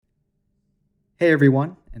Hey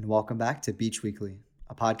everyone, and welcome back to Beach Weekly,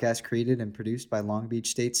 a podcast created and produced by Long Beach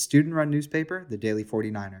State's student-run newspaper, the Daily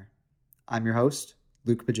 49er. I'm your host,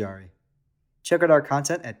 Luke Bajari. Check out our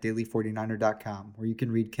content at daily49er.com, where you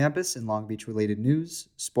can read campus and Long Beach-related news,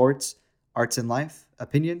 sports, arts and life,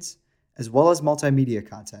 opinions, as well as multimedia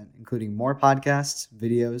content, including more podcasts,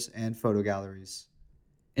 videos, and photo galleries.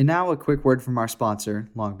 And now a quick word from our sponsor,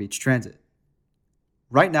 Long Beach Transit.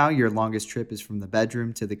 Right now, your longest trip is from the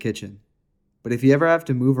bedroom to the kitchen. But if you ever have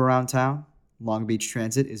to move around town, Long Beach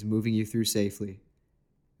Transit is moving you through safely.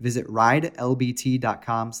 Visit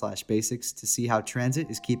ridelbt.com/basics to see how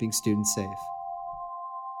transit is keeping students safe.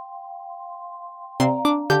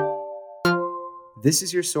 This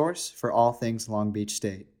is your source for all things Long Beach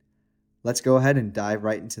State. Let's go ahead and dive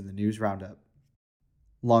right into the news roundup.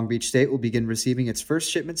 Long Beach State will begin receiving its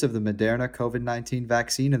first shipments of the Moderna COVID-19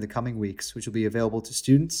 vaccine in the coming weeks, which will be available to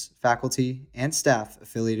students, faculty, and staff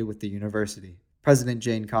affiliated with the university. President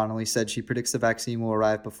Jane Connolly said she predicts the vaccine will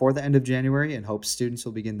arrive before the end of January and hopes students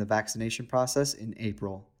will begin the vaccination process in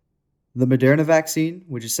April. The Moderna vaccine,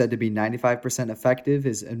 which is said to be 95% effective,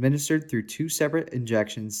 is administered through 2 separate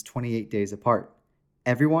injections 28 days apart.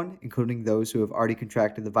 Everyone, including those who have already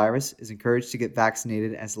contracted the virus, is encouraged to get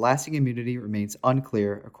vaccinated as lasting immunity remains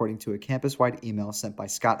unclear, according to a campus-wide email sent by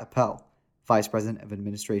Scott Appel, Vice President of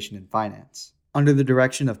Administration and Finance. Under the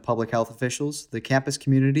direction of public health officials, the campus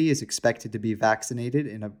community is expected to be vaccinated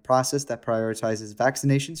in a process that prioritizes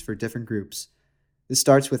vaccinations for different groups. This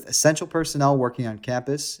starts with essential personnel working on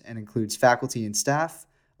campus and includes faculty and staff,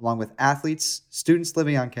 along with athletes, students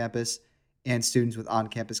living on campus, and students with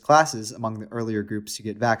on-campus classes among the earlier groups to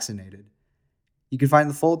get vaccinated. You can find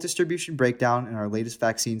the full distribution breakdown in our latest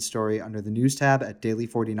vaccine story under the news tab at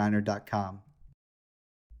daily49er.com.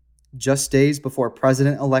 Just days before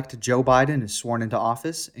President-elect Joe Biden is sworn into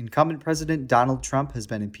office, incumbent President Donald Trump has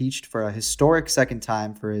been impeached for a historic second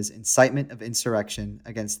time for his incitement of insurrection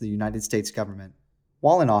against the United States government.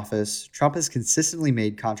 While in office, Trump has consistently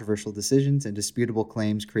made controversial decisions and disputable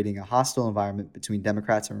claims, creating a hostile environment between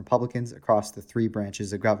Democrats and Republicans across the 3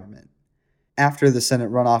 branches of government. After the Senate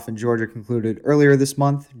runoff in Georgia concluded earlier this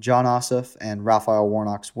month, Jon Ossoff and Raphael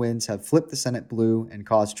Warnock's wins have flipped the Senate blue and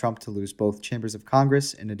caused Trump to lose both chambers of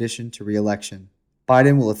Congress in addition to re-election.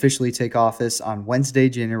 Biden will officially take office on Wednesday,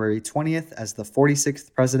 January 20th as the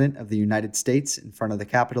 46th President of the United States in front of the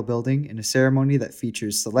Capitol building in a ceremony that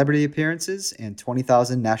features celebrity appearances and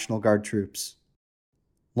 20,000 National Guard troops.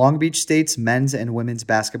 Long Beach State's men's and women's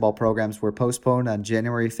basketball programs were postponed on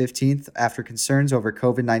January 15th after concerns over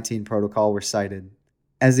COVID-19 protocol were cited.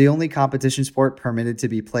 As the only competition sport permitted to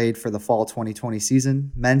be played for the fall 2020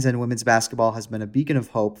 season, men's and women's basketball has been a beacon of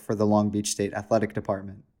hope for the Long Beach State Athletic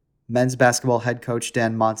Department. Men's basketball head coach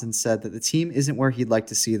Dan Monson said that the team isn't where he'd like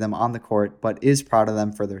to see them on the court, but is proud of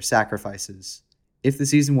them for their sacrifices. If the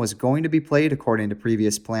season was going to be played according to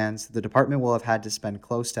previous plans, the department will have had to spend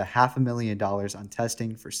close to $500,000 on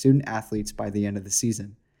testing for student athletes by the end of the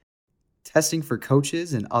season. Testing for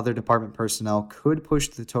coaches and other department personnel could push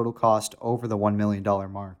the total cost over the $1 million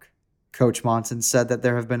mark. Coach Monson said that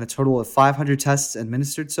there have been a total of 500 tests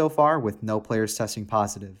administered so far, with no players testing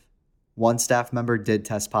positive. 1 staff member did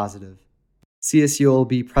test positive.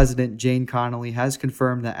 CSULB President Jane Connolly has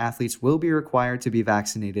confirmed that athletes will be required to be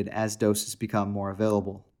vaccinated as doses become more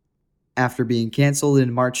available. After being canceled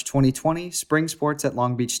in March 2020, spring sports at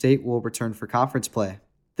Long Beach State will return for conference play.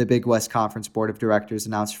 The Big West Conference Board of Directors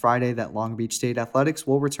announced Friday that Long Beach State athletics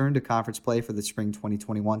will return to conference play for the spring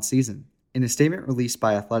 2021 season. In a statement released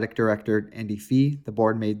by Athletic Director Andy Fee, the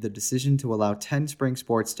board made the decision to allow 10 spring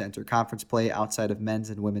sports to enter conference play outside of men's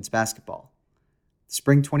and women's basketball. The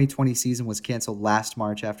spring 2020 season was canceled last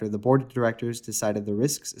March after the board of directors decided the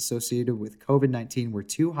risks associated with COVID-19 were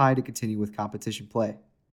too high to continue with competition play.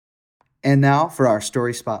 And now for our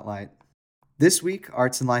story spotlight. This week,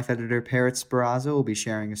 Arts and Life editor Paris Barraza will be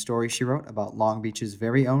sharing a story she wrote about Long Beach's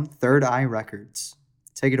very own Third Eye Records.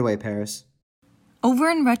 Take it away, Paris.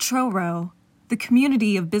 Over in Retro Row, the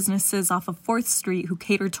community of businesses off of 4th Street who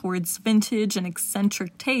cater towards vintage and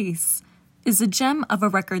eccentric tastes is a gem of a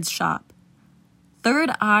records shop.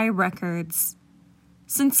 Third Eye Records.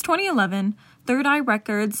 Since 2011, Third Eye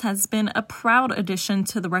Records has been a proud addition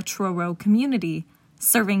to the Retro Row community,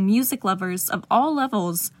 serving music lovers of all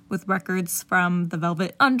levels with records from the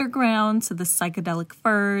Velvet Underground to the Psychedelic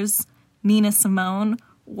Furs, Nina Simone,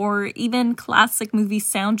 or even classic movie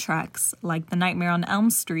soundtracks like The Nightmare on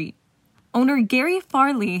Elm Street. Owner Gary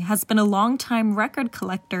Farley has been a longtime record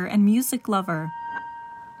collector and music lover.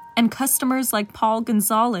 And customers like Paul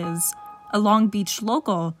Gonzalez, a Long Beach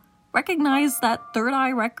local, recognize that Third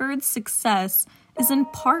Eye Records' success is in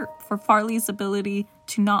part for Farley's ability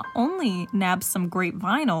to not only nab some great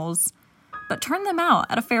vinyls, but turn them out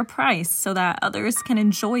at a fair price so that others can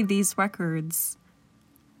enjoy these records.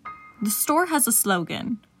 The store has a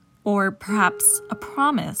slogan, or perhaps a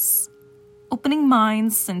promise, opening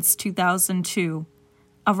minds since 2002,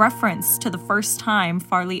 a reference to the first time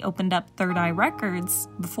Farley opened up Third Eye Records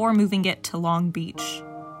before moving it to Long Beach.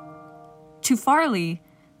 To Farley,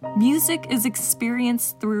 music is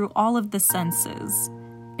experienced through all of the senses.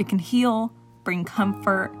 It can heal, bring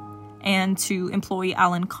comfort, and, to employee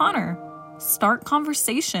Alan Connor, start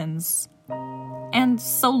conversations. And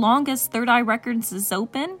so long as Third Eye Records is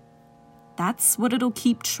open, that's what it'll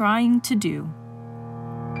keep trying to do.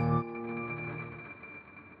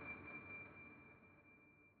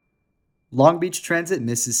 Long Beach Transit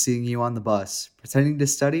misses seeing you on the bus, pretending to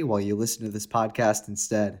study while you listen to this podcast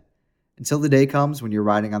instead. Until the day comes when you're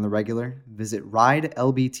riding on the regular, visit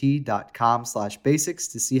ridelbt.com/basics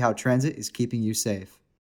to see how transit is keeping you safe.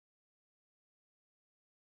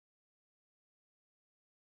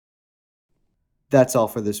 That's all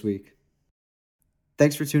for this week.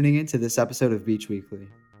 Thanks for tuning in to this episode of Beach Weekly.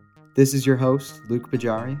 This is your host, Luke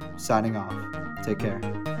Bajari, signing off. Take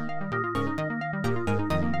care.